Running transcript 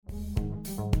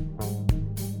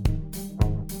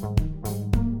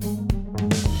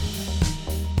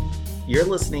You're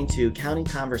listening to County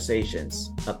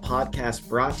Conversations, a podcast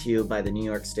brought to you by the New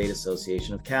York State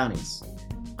Association of Counties.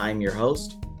 I'm your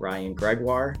host, Ryan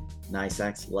Gregoire,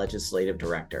 NYSAC's Legislative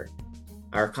Director.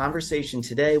 Our conversation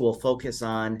today will focus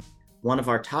on one of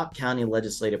our top county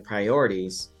legislative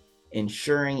priorities,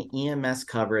 ensuring EMS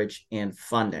coverage and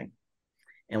funding.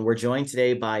 And we're joined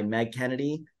today by Meg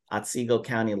Kennedy, Otsego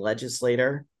County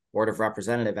Legislator, Board of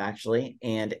Representative actually,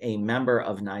 and a member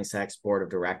of NYSAC's Board of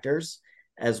Directors,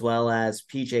 as well as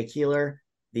PJ Keeler,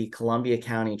 the Columbia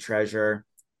County Treasurer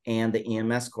and the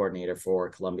EMS Coordinator for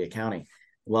Columbia County.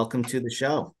 Welcome to the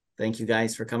show. Thank you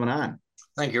guys for coming on.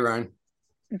 Thank you, Ryan.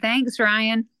 Thanks,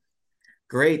 Ryan.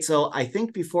 Great. So I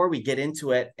think before we get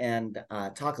into it and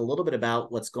talk a little bit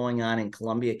about what's going on in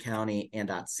Columbia County and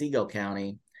Otsego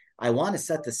County, I want to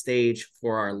set the stage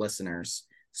for our listeners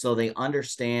so they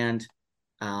understand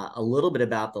a little bit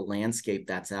about the landscape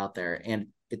that's out there. And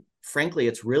frankly,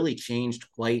 it's really changed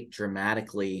quite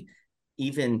dramatically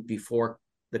even before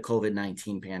the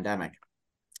COVID-19 pandemic.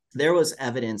 There was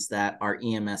evidence that our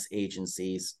EMS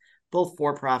agencies, both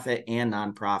for-profit and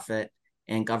nonprofit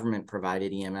and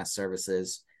government-provided EMS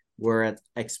services, were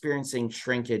experiencing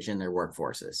shrinkage in their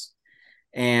workforces.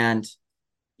 And,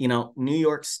 you know, New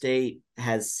York State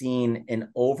has seen an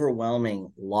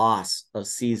overwhelming loss of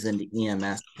seasoned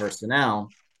EMS personnel,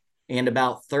 and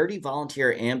about 30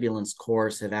 volunteer ambulance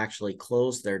corps have actually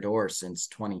closed their doors since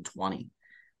 2020.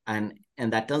 And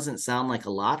that doesn't sound like a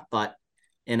lot, but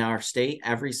in our state,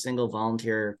 every single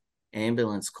volunteer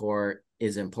ambulance corps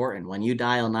is important. When you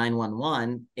dial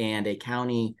 911 and a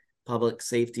county public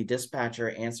safety dispatcher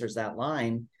answers that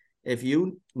line, if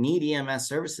you need EMS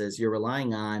services, you're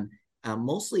relying on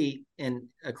mostly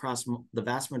across the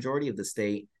vast majority of the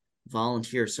state,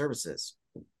 volunteer services.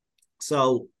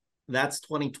 So that's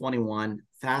 2021.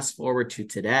 Fast forward to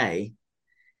today.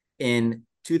 In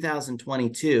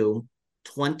 2022,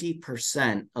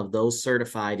 20% of those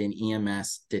certified in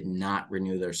EMS did not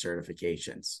renew their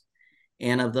certifications.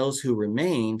 And of those who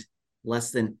remained,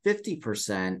 less than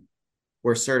 50%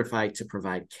 were certified to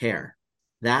provide care.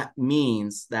 That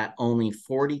means that only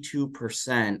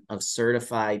 42% of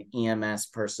certified EMS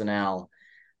personnel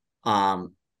are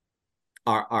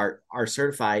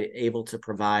certified, able to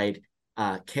provide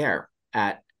care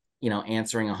at,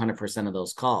 answering 100% of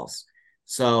those calls.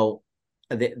 So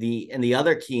the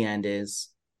other key end is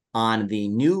on the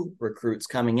new recruits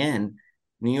coming in,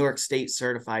 New York State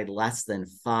certified less than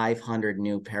 500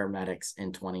 new paramedics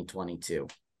in 2022.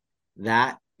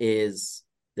 That is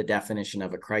the definition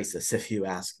of a crisis, if you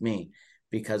ask me,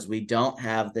 because we don't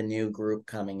have the new group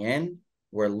coming in.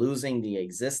 We're losing the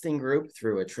existing group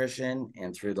through attrition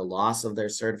and through the loss of their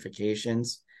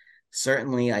certifications.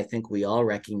 Certainly, I think we all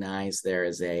recognize there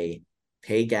is a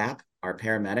pay gap. Our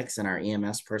paramedics and our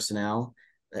EMS personnel,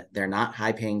 they're not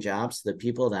high-paying jobs. The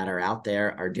people that are out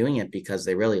there are doing it because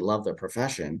they really love their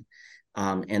profession,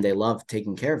 and they love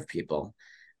taking care of people.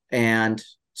 And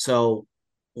so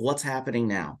what's happening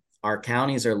now? Our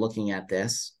counties are looking at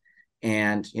this,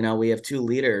 and, we have two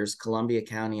leaders, Columbia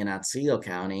County and Otsego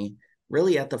County,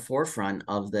 really at the forefront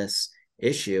of this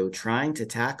issue, trying to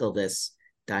tackle this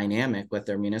dynamic with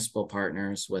their municipal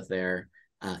partners, with their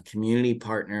community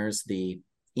partners, the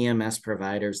EMS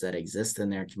providers that exist in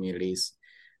their communities.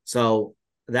 So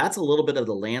that's a little bit of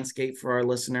the landscape for our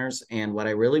listeners. And what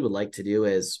I really would like to do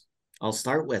is I'll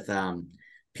start with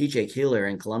PJ Keeler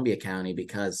in Columbia County,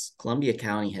 because Columbia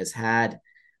County has had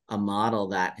a model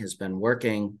that has been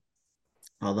working,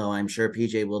 although I'm sure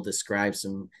PJ will describe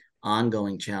some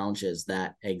ongoing challenges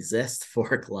that exist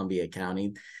for Columbia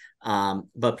County.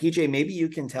 But PJ, maybe you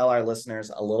can tell our listeners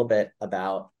a little bit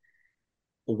about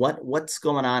what's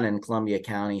going on in Columbia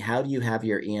County. How do you have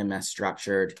your EMS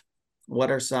structured?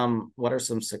 What are some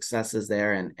successes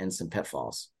there and some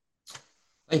pitfalls?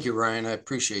 Thank you, Ryan. I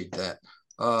appreciate that.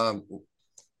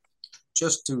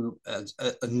 Just to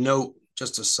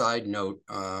just a side note,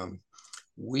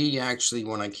 we actually,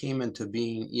 when I came into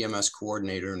being EMS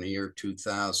coordinator in the year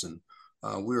 2000,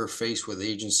 we were faced with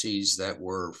agencies that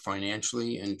were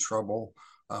financially in trouble.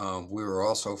 We were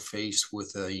also faced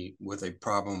with a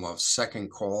problem of second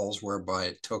calls, whereby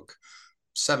it took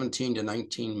 17 to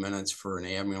 19 minutes for an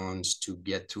ambulance to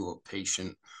get to a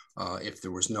patient if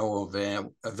there was no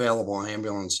available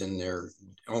ambulance in their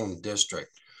own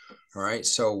district. All right,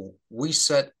 so we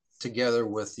set together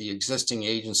with the existing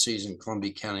agencies in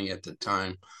Columbia County at the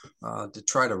time to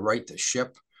try to right the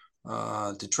ship,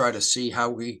 to try to see how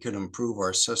we could improve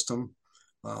our system.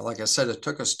 Like I said, it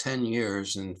took us 10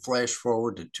 years, and flash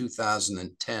forward to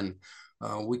 2010,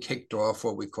 we kicked off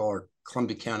what we call our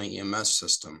Columbia County EMS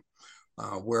system.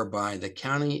 whereby the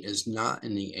county is not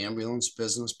in the ambulance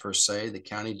business per se. The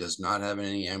county does not have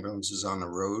any ambulances on the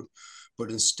road, but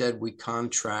instead we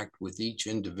contract with each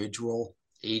individual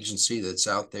agency that's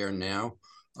out there now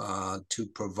to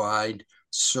provide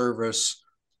service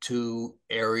to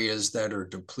areas that are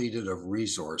depleted of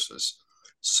resources.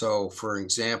 So for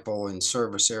example, in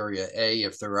service area A,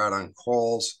 if they're out on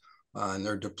calls and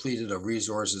they're depleted of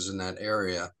resources in that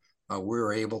area,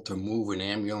 we're able to move an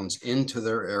ambulance into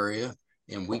their area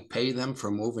and we pay them for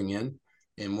moving in.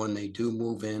 And when they do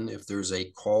move in, if there's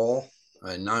a call,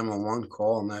 a 911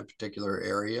 call in that particular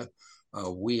area,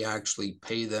 we actually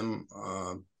pay them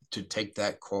to take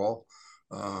that call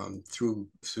through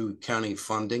county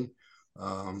funding.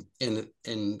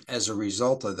 And as a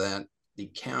result of that, the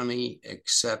county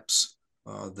accepts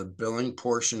the billing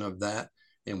portion of that,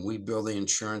 and we bill the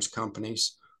insurance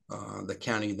companies. The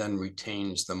county then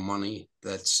retains the money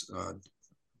that's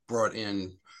brought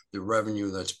in, the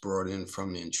revenue that's brought in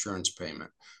from the insurance payment.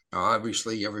 Now,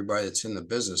 obviously, everybody that's in the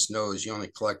business knows you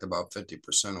only collect about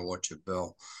 50% of what you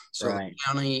bill. So right. The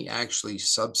county actually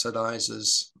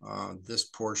subsidizes this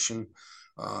portion,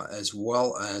 as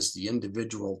well as the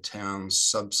individual towns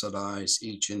subsidize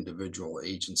each individual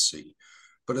agency.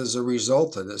 But as a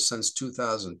result of this, since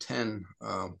 2010,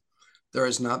 there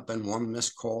has not been one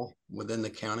missed call within the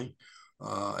county.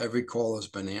 Every call has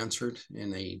been answered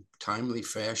in a timely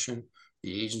fashion.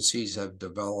 The agencies have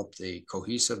developed a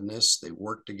cohesiveness. They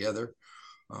work together,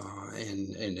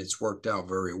 and it's worked out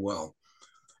very well.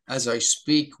 As I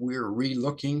speak, we're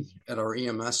re-looking at our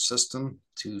EMS system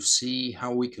to see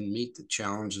how we can meet the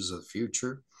challenges of the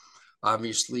future.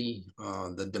 Obviously,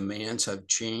 the demands have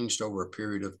changed over a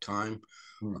period of time.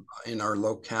 In our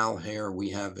locale here,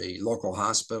 we have a local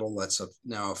hospital that's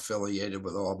now affiliated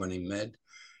with Albany Med,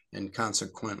 and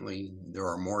consequently, there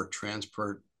are more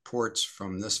transports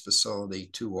from this facility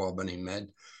to Albany Med.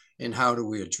 And how do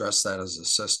we address that as a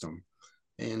system?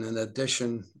 And in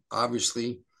addition,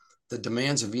 obviously, the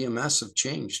demands of EMS have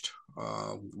changed.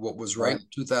 What was right in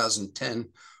 2010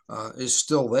 is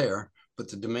still there, but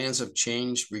the demands have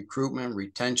changed. Recruitment,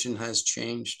 retention has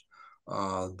changed.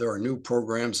 There are new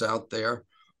programs out there.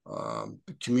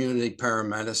 Community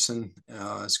paramedicine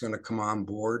is going to come on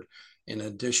board. In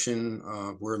addition,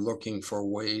 we're looking for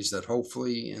ways that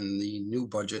hopefully in the new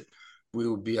budget, we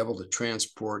would be able to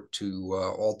transport to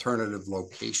alternative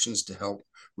locations to help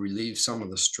relieve some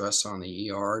of the stress on the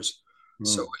ERs.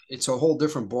 So it's a whole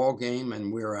different ball game,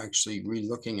 and we're actually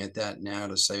re-looking at that now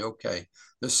to say, okay,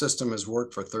 this system has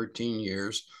worked for 13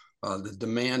 years. The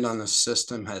demand on the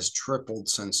system has tripled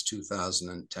since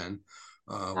 2010.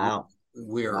 Wow.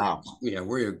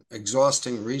 We're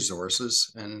exhausting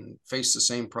resources and face the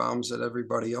same problems that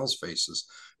everybody else faces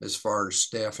as far as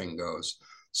staffing goes.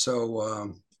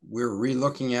 So we're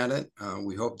re-looking at it.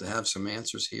 We hope to have some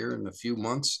answers here in a few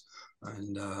months.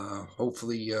 And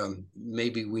hopefully,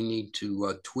 maybe we need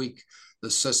to tweak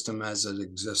the system as it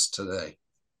exists today.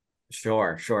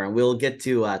 Sure. And we'll get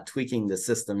to tweaking the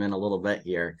system in a little bit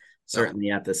here. Certainly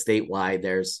at the statewide,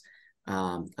 there's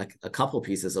a couple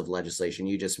pieces of legislation.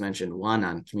 You just mentioned one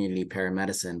on community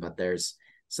paramedicine, but there's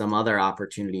some other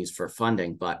opportunities for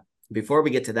funding. But before we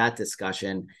get to that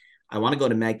discussion, I want to go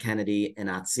to Meg Kennedy in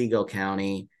Otsego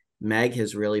County. Meg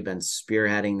has really been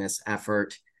spearheading this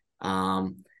effort.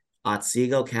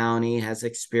 Otsego County has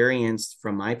experienced,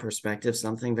 from my perspective,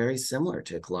 something very similar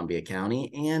to Columbia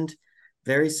County and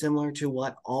very similar to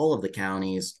what all of the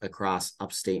counties across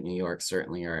upstate New York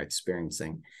certainly are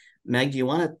experiencing. Meg, do you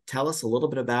want to tell us a little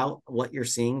bit about what you're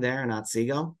seeing there in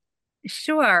Otsego?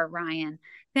 Sure, Ryan.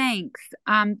 Thanks.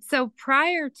 So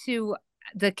prior to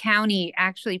the county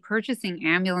actually purchasing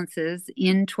ambulances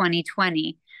in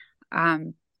 2020,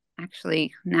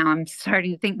 actually, now I'm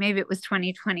starting to think maybe it was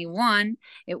 2021.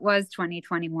 It was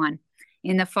 2021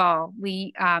 in the fall.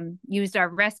 We used our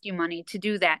rescue money to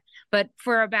do that. But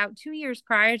for about 2 years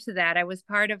prior to that, I was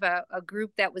part of a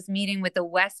group that was meeting with the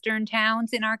western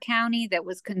towns in our county that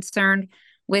was concerned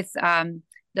with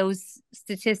those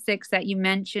statistics that you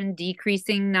mentioned,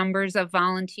 decreasing numbers of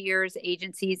volunteers,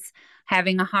 agencies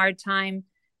having a hard time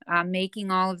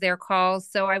making all of their calls.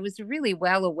 So I was really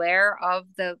well aware of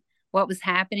what was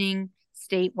happening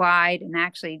statewide and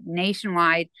actually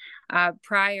nationwide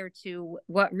prior to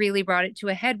what really brought it to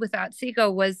a head with Otsego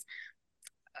was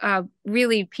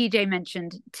really, PJ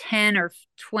mentioned 10 or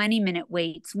 20-minute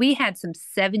waits. We had some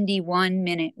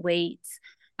 71-minute waits.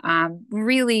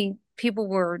 Really, people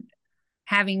were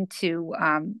having to,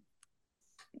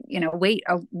 wait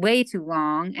way too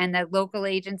long, and the local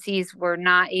agencies were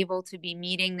not able to be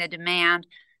meeting the demand.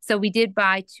 So we did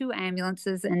buy 2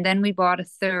 ambulances, and then we bought a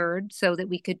third so that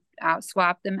we could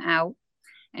swap them out.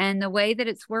 And the way that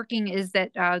it's working is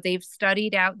that they've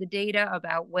studied out the data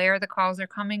about where the calls are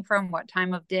coming from, what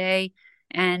time of day,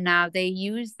 and they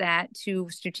use that to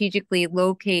strategically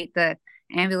locate the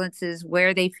ambulances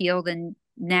where they feel the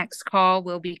next call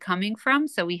will be coming from.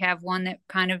 So we have one that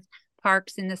kind of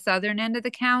parks in the southern end of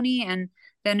the county, and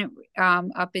then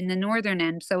up in the northern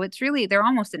end. So it's really, they're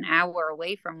almost an hour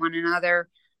away from one another,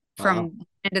 from Wow.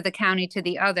 end of the county to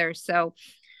the other. So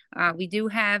we do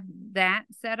have that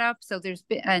set up. So there's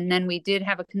been, and then we did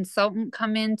have a consultant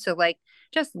come in to like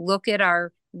just look at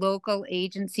our local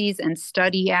agencies and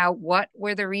study out what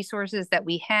were the resources that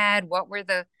we had, what were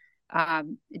the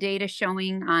data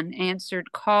showing on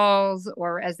answered calls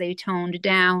or as they toned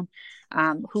down,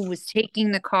 who was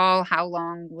taking the call, how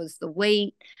long was the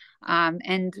wait.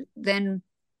 And then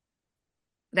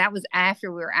that was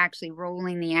after we were actually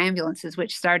rolling the ambulances,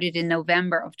 which started in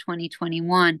November of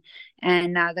 2021.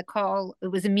 And the call, it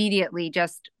was immediately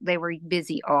just, they were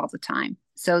busy all the time.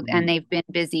 So, and they've been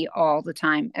busy all the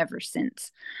time ever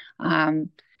since. Meg,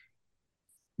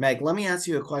 let me ask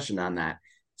you a question on that.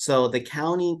 So the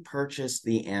county purchased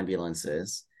the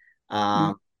ambulances.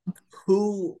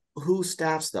 Who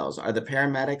staffs those? Are the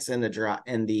paramedics and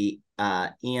the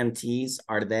EMTs,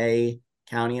 are they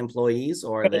county employees,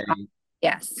 or are they?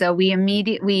 Yes. So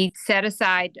we set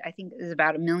aside, I think it was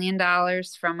about $1 million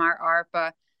from our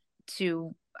ARPA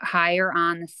to hire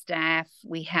on the staff.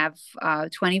 We have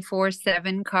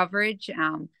 24/7 coverage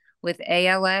with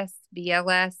ALS,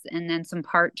 BLS, and then some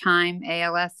part-time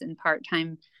ALS and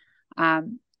part-time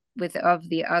with of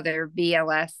the other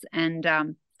BLS.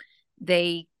 And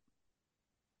they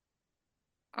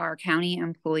are county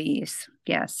employees.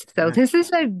 Yes. So this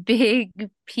is a big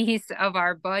piece of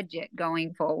our budget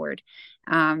going forward.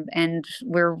 And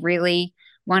we're really,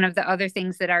 one of the other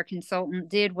things that our consultant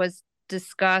did was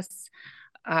discuss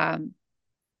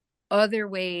other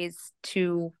ways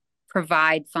to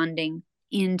provide funding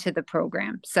into the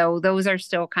program. So those are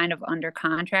still kind of under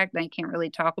contract. I can't really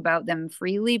talk about them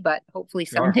freely, but hopefully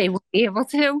someday we'll be able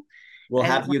to. We'll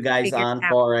have you guys on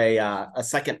for a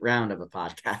second round of a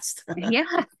podcast. Yeah.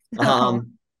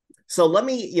 So let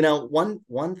me,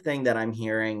 one thing that I'm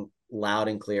hearing loud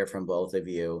and clear from both of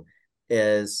you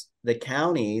is the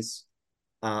counties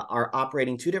are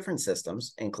operating two different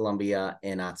systems in Columbia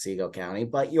and Otsego County,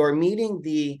 but you're meeting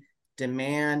the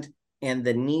demand and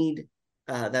the need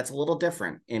that's a little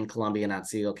different in Columbia and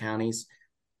Otsego counties,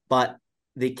 but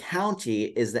the county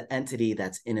is the entity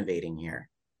that's innovating here.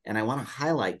 And I want to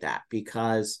highlight that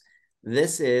because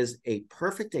this is a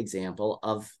perfect example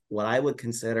of what I would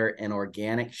consider an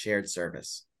organic shared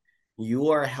service. You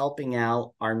are helping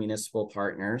out our municipal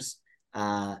partners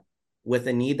with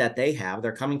a need that they have.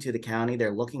 They're coming to the county,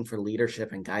 they're looking for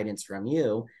leadership and guidance from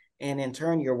you. And in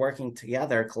turn, you're working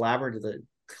together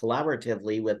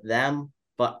collaboratively with them,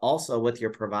 but also with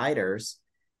your providers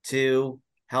to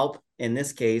help, in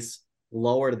this case,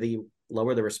 lower the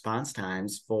response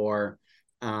times for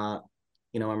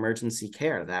emergency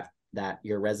care that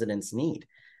your residents need.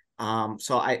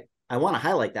 So I want to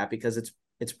highlight that because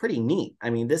it's pretty neat. I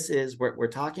mean, this is we're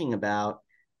talking about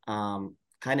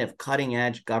kind of cutting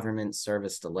edge government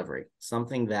service delivery,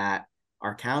 something that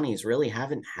our counties really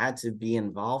haven't had to be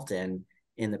involved in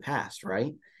the past,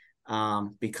 right?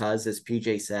 Because as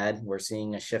PJ said, we're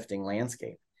seeing a shifting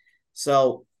landscape.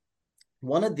 So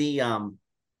one of the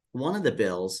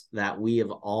bills that we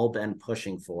have all been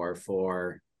pushing for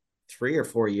 3 or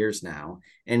 4 years now,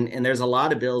 and there's a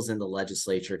lot of bills in the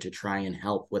legislature to try and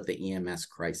help with the EMS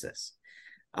crisis.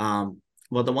 Well,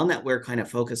 the one that we're kind of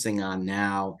focusing on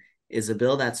now is a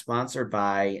bill that's sponsored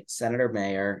by Senator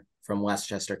Mayer from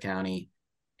Westchester County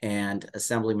and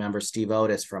Assembly Member Steve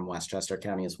Otis from Westchester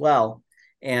County as well.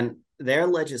 And their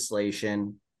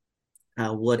legislation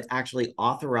would actually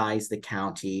authorize the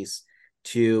counties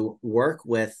to work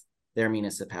with their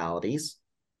municipalities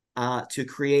to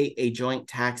create a joint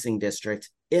taxing district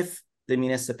if the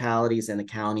municipalities and the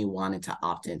county wanted to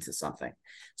opt into something.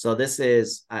 So this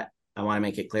is, I want to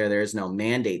make it clear, there is no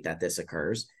mandate that this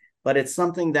occurs, but it's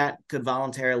something that could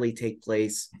voluntarily take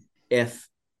place if,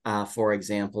 for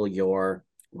example, your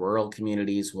rural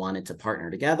communities wanted to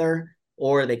partner together,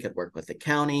 or they could work with the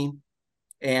county,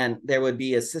 and there would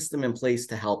be a system in place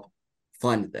to help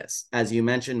fund this. As you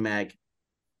mentioned, Meg,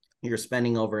 you're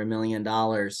spending over $1 million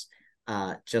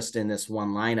just in this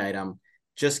one line item.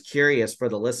 Just curious for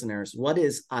the listeners, what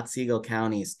is Otsego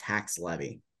County's tax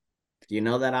levy? Do you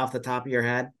know that off the top of your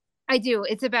head? I do.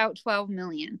 It's about 12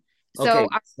 million. Okay,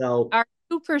 so our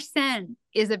 2%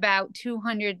 is about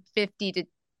 $250,000 to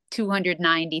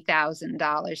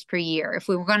 $290,000 per year. If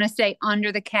we were going to stay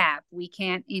under the cap, we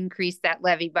can't increase that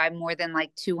levy by more than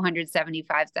like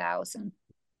 $275,000.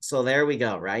 So there we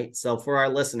go, right? So for our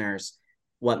listeners,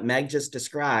 what Meg just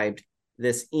described,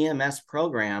 this EMS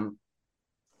program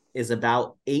is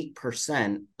about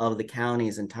 8% of the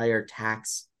county's entire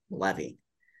tax levy.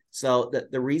 So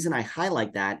the reason I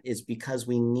highlight that is because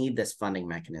we need this funding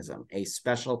mechanism, a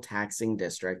special taxing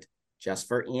district just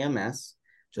for EMS.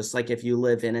 Just like if you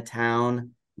live in a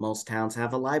town, most towns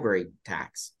have a library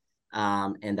tax.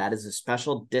 And that is a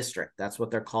special district. That's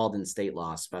what they're called in state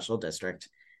law, special district.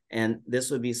 And this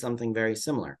would be something very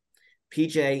similar.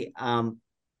 PJ,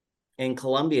 in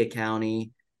Columbia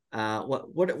County,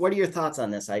 what are your thoughts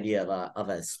on this idea of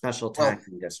a special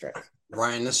taxing district?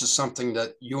 Ryan, this is something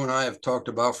that you and I have talked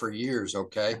about for years,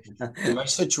 okay? And my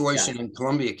situation in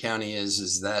Columbia County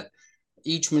is that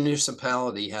each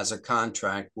municipality has a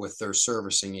contract with their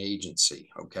servicing agency,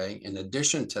 okay? In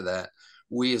addition to that,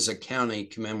 we as a county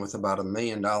come in with about $1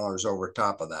 million over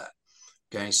top of that.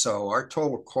 Okay, so our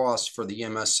total cost for the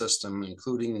EMS system,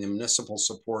 including the municipal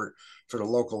support for the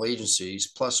local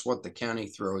agencies, plus what the county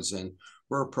throws in,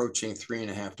 we're approaching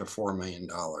 $3.5 to $4 million.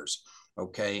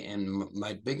 Okay, and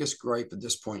my biggest gripe at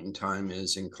this point in time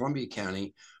is in Columbia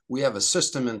County, we have a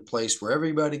system in place where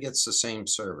everybody gets the same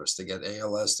service. They get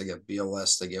ALS, they get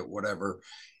BLS, they get whatever,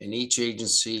 and each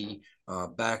agency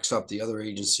backs up the other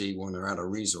agency when they're out of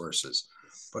resources.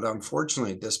 But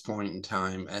unfortunately, at this point in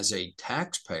time, as a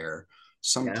taxpayer,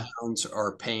 some towns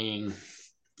are paying,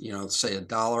 say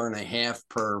 $1.50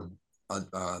 per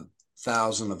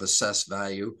thousand of assessed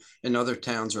value, and other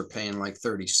towns are paying like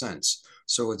 30 cents.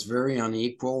 So it's very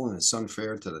unequal and it's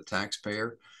unfair to the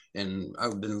taxpayer. And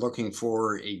I've been looking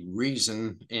for a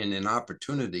reason and an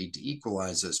opportunity to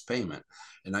equalize this payment.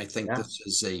 And I think this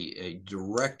is a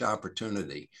direct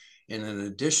opportunity. And in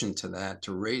addition to that,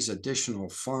 to raise additional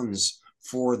funds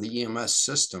for the EMS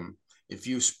system, if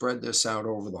you spread this out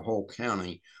over the whole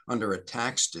county under a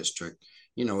tax district,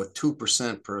 a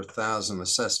 2% per thousand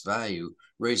assessed value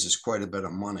raises quite a bit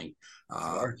of money.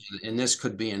 And this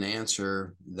could be an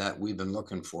answer that we've been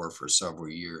looking for several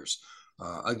years.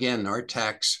 Again, our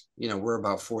tax, we're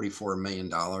about $44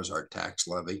 million, our tax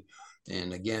levy.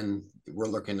 And again, we're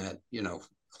looking at,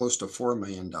 close to $4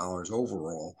 million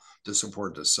overall to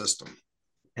support the system.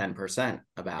 10%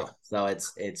 about. So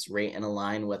it's right in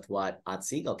line with what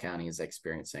Otsego County is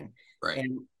experiencing. Right.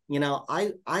 And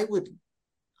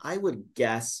I would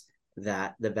guess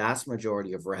that the vast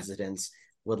majority of residents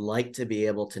would like to be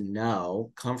able to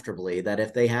know comfortably that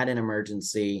if they had an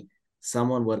emergency,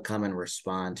 someone would come and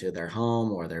respond to their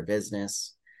home or their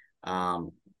business.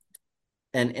 And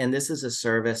this is a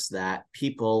service that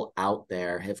people out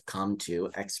there have come to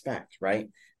expect, right?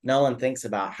 No one thinks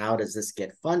about how does this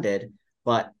get funded.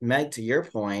 But Meg, to your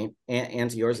point, and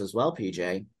to yours as well,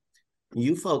 PJ,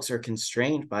 you folks are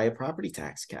constrained by a property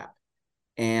tax cap.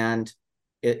 And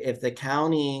if the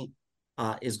county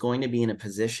is going to be in a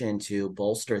position to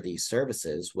bolster these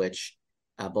services, which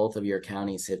both of your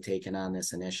counties have taken on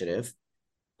this initiative,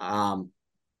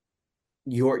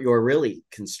 you're really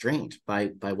constrained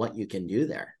by what you can do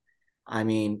there. I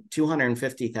mean,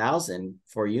 $250,000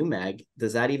 for you, Meg.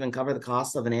 Does that even cover the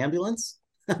cost of an ambulance?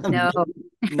 No.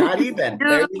 Not even. No.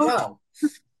 There you go.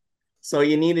 So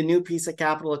you need a new piece of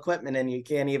capital equipment, and you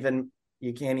can't even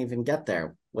get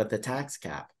there with the tax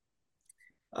cap.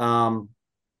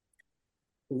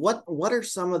 What are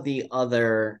some of the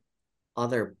other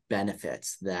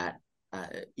benefits that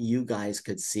you guys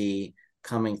could see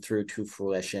coming through to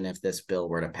fruition if this bill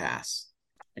were to pass?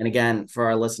 And again, for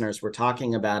our listeners, we're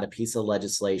talking about a piece of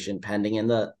legislation pending in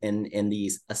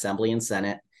the Assembly and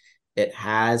Senate. It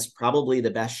has probably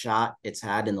the best shot it's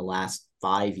had in the last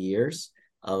 5 years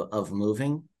of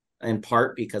moving, in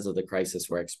part because of the crisis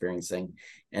we're experiencing.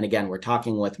 And again, we're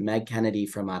talking with Meg Kennedy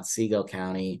from Otsego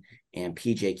County and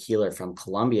PJ Keeler from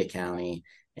Columbia County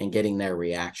and getting their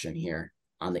reaction here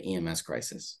on the EMS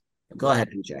crisis. Go ahead,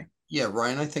 PJ. Yeah,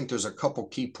 Ryan, I think there's a couple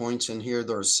key points in here.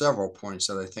 There are several points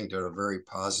that I think that are very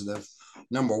positive.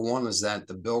 Number one is that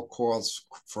the bill calls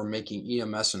for making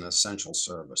EMS an essential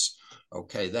service.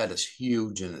 Okay, that is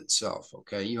huge in itself.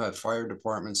 Okay, you have fire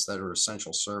departments that are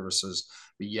essential services,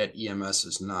 but yet EMS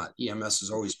is not. EMS has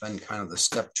always been kind of the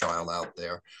stepchild out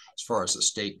there as far as the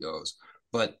state goes.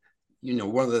 But,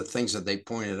 one of the things that they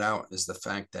pointed out is the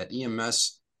fact that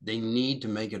EMS, they need to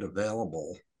make it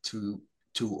available to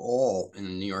all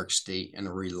in New York State in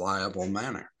a reliable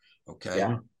manner. Okay.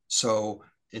 Yeah. So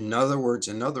in other words,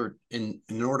 in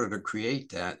order to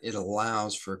create that, it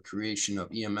allows for creation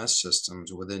of EMS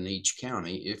systems within each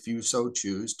county if you so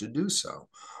choose to do so.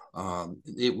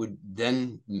 It would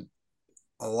then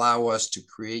allow us to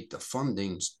create the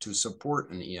fundings to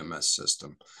support an EMS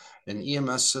system. And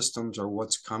EMS systems are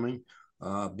what's coming.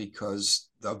 because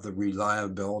of the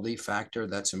reliability factor.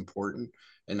 That's important.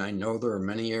 And I know there are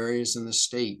many areas in the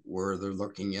state where they're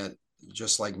looking at,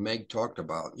 just like Meg talked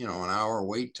about, an hour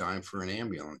wait time for an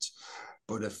ambulance.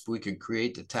 But if we could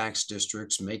create the tax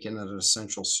districts, making it an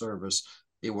essential service,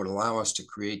 it would allow us to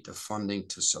create the funding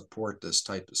to support this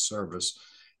type of service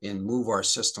and move our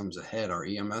systems ahead, our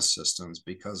EMS systems,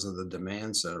 because of the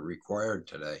demands that are required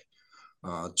today.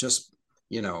 Just,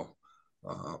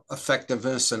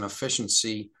 effectiveness and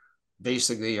efficiency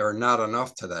basically are not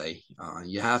enough today.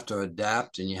 You have to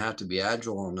adapt, and you have to be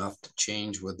agile enough to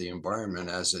change with the environment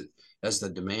as the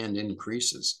demand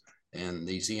increases. And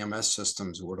these EMS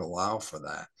systems would allow for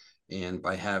that. And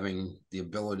by having the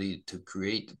ability to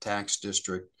create the tax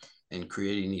district and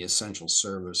creating the essential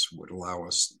service would allow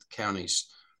us, the counties,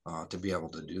 to be able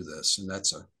to do this. And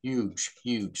that's a huge,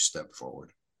 huge step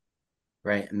forward.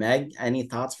 Right. Meg, any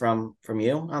thoughts from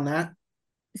you on that?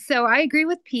 So I agree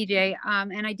with PJ.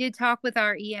 And I did talk with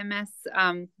our EMS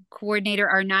coordinator.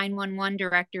 Our 911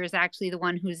 director is actually the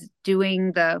one who's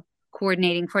doing the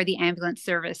coordinating for the ambulance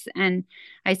service. And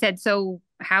I said, so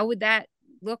how would that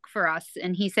look for us?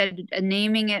 And he said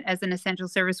naming it as an essential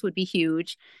service would be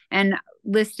huge, and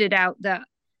listed out the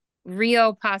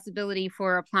real possibility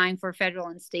for applying for federal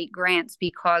and state grants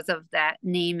because of that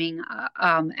naming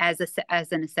as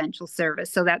an essential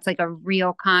service. So that's like a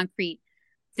real concrete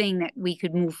thing that we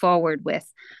could move forward with.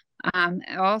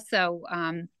 Also,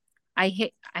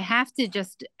 I have to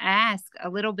just ask a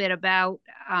little bit about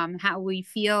how we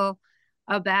feel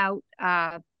about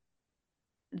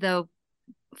the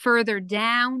further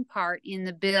down part in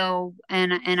the bill,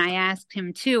 and I asked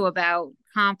him too about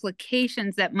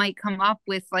complications that might come up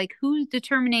with, like, who's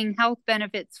determining health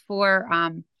benefits for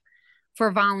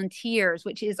volunteers,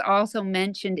 which is also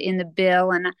mentioned in the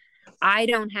bill, and I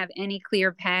don't have any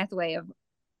clear pathway of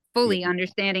fully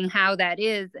understanding how that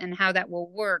is and how that will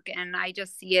work. And I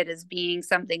just see it as being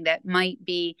something that might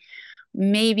be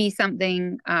maybe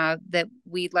something that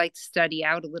we'd like to study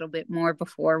out a little bit more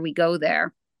before we go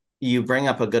there. You bring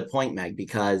up a good point, Meg,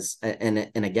 because, and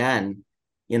again,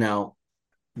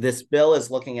 this bill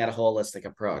is looking at a holistic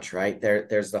approach, right?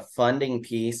 There's the funding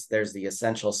piece, there's the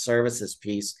essential services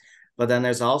piece, but then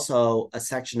there's also a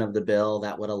section of the bill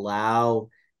that would allow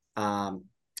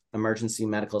emergency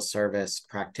medical service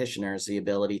practitioners the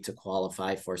ability to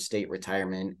qualify for state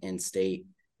retirement and state,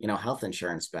 health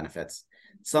insurance benefits,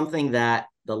 something that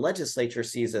the legislature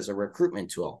sees as a recruitment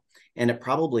tool. And it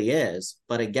probably is.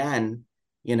 But again,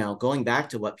 going back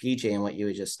to what PJ and what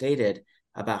you just stated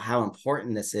about how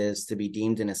important this is to be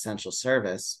deemed an essential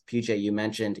service. PJ, you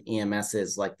mentioned EMS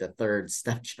is like the third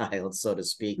stepchild, so to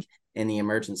speak, in the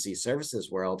emergency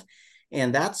services world.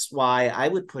 And that's why I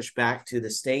would push back to the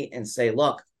state and say,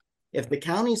 look, if the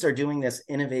counties are doing this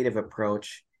innovative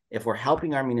approach, if we're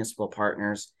helping our municipal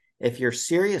partners, if you're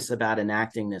serious about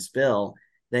enacting this bill,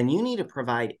 then you need to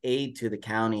provide aid to the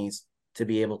counties to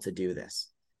be able to do this.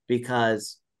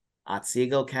 Because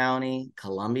Otsego County,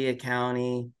 Columbia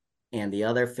County, and the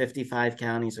other 55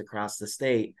 counties across the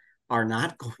state are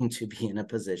not going to be in a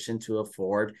position to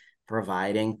afford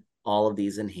providing all of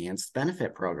these enhanced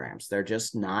benefit programs. They're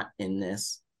just not in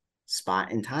this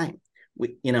spot in time.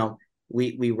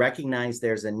 We recognize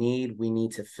there's a need. We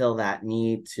need to fill that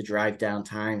need to drive down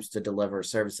times to deliver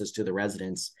services to the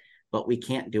residents, but we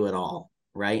can't do it all,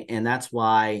 right? And that's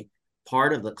why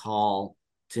part of the call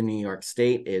to New York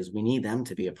State is we need them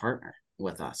to be a partner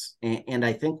with us. And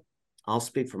I think I'll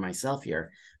speak for myself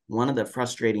here. One of the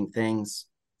frustrating things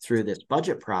through this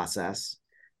budget process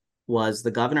was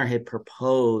the governor had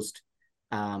proposed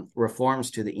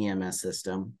reforms to the EMS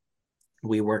system.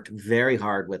 We worked very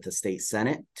hard with the state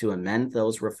Senate to amend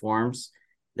those reforms.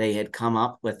 They had come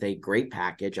up with a great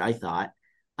package, I thought,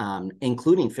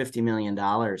 including $50 million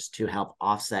to help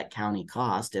offset county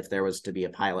cost if there was to be a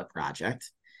pilot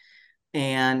project.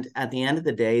 And at the end of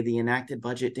the day, the enacted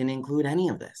budget didn't include any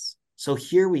of this. So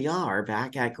here we are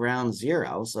back at ground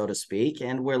zero, so to speak,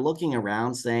 and we're looking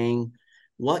around saying,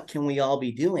 what can we all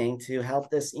be doing to help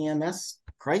this EMS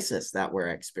crisis that we're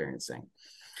experiencing?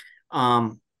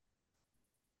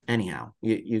 Anyhow,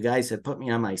 you guys have put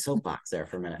me on my soapbox there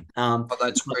for a minute. Well,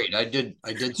 that's great. I did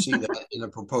see that in the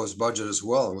proposed budget as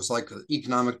well. It was like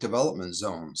economic development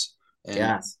zones, and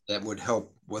yes, that would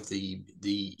help with the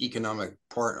economic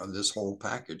part of this whole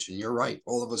package. And you're right.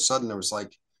 All of a sudden, it was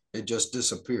like it just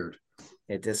disappeared.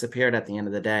 It disappeared at the end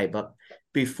of the day. But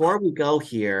before we go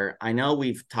here, I know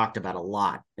we've talked about a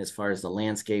lot as far as the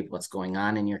landscape, what's going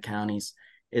on in your counties.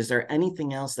 Is there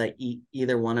anything else that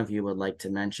either one of you would like to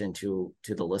mention to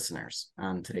the listeners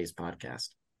on today's podcast?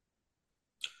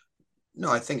 No,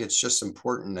 I think it's just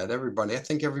important that I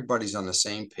think everybody's on the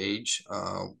same page.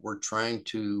 We're trying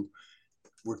to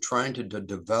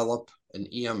develop an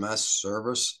EMS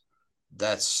service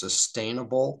that's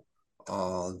sustainable,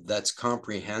 that's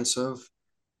comprehensive,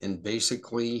 and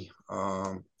basically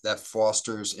that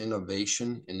fosters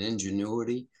innovation and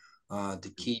ingenuity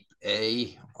to keep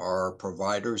our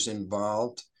providers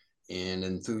involved and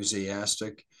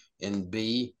enthusiastic, and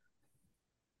B,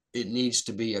 it needs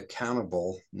to be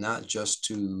accountable, not just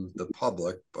to the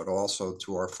public, but also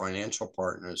to our financial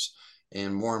partners,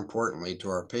 and more importantly, to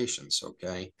our patients,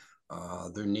 okay?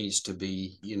 There needs to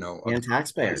be, And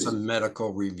taxpayers. some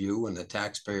medical review, and the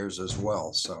taxpayers as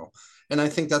well. So, and I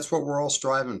think that's what we're all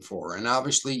striving for. And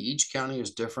obviously each county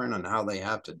is different on how they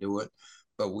have to do it,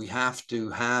 but we have to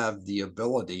have the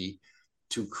ability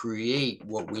to create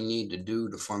what we need to do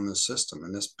to fund the system.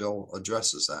 And this bill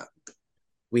addresses that.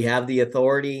 We have the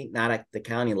authority, not at the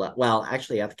county level. Well,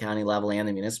 actually at the county level and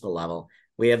the municipal level,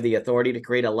 we have the authority to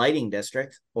create a lighting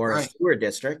district or a sewer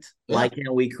district. Yeah. Why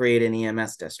can't we create an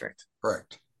EMS district?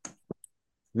 Correct.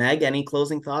 Meg, any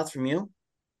closing thoughts from you?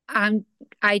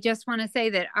 I just want to say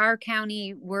that our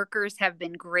county workers have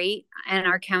been great, and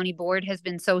our county board has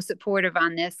been so supportive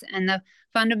on this. And the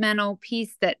fundamental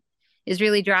piece that is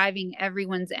really driving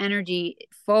everyone's energy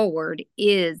forward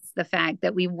is the fact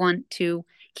that we want to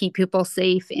keep people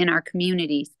safe in our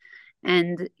communities.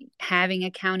 And having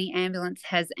a county ambulance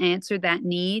has answered that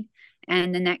need.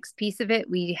 And the next piece of it,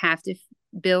 we have to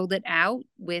build it out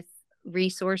with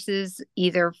resources,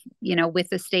 either, with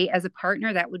the state as a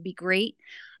partner, that would be great,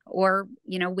 or,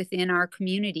 within our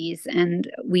communities. And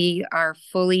we are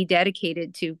fully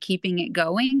dedicated to keeping it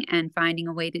going and finding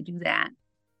a way to do that.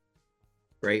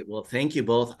 Great. Well, thank you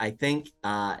both. I think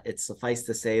it's suffice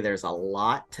to say there's a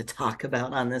lot to talk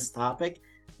about on this topic.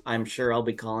 I'm sure I'll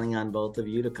be calling on both of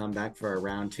you to come back for a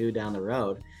round 2 down the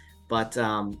road. But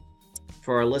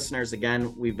for our listeners,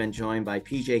 again, we've been joined by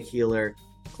PJ Keeler,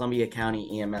 Columbia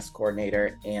County EMS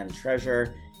Coordinator and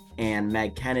Treasurer, and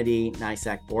Meg Kennedy,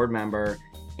 NYSAC Board Member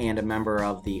and a member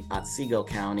of the Otsego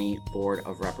County Board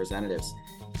of Representatives.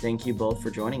 Thank you both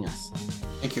for joining us.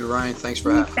 Thank you, Ryan. Thanks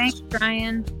for having us. Thanks,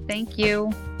 Ryan. Thank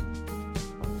you.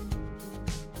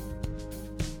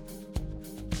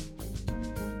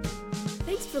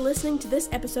 Thanks for listening to this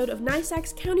episode of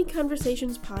NYSAC's County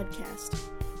Conversations podcast.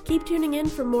 Keep tuning in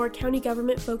for more county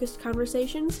government-focused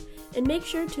conversations, and make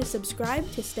sure to subscribe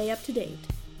to stay up to date.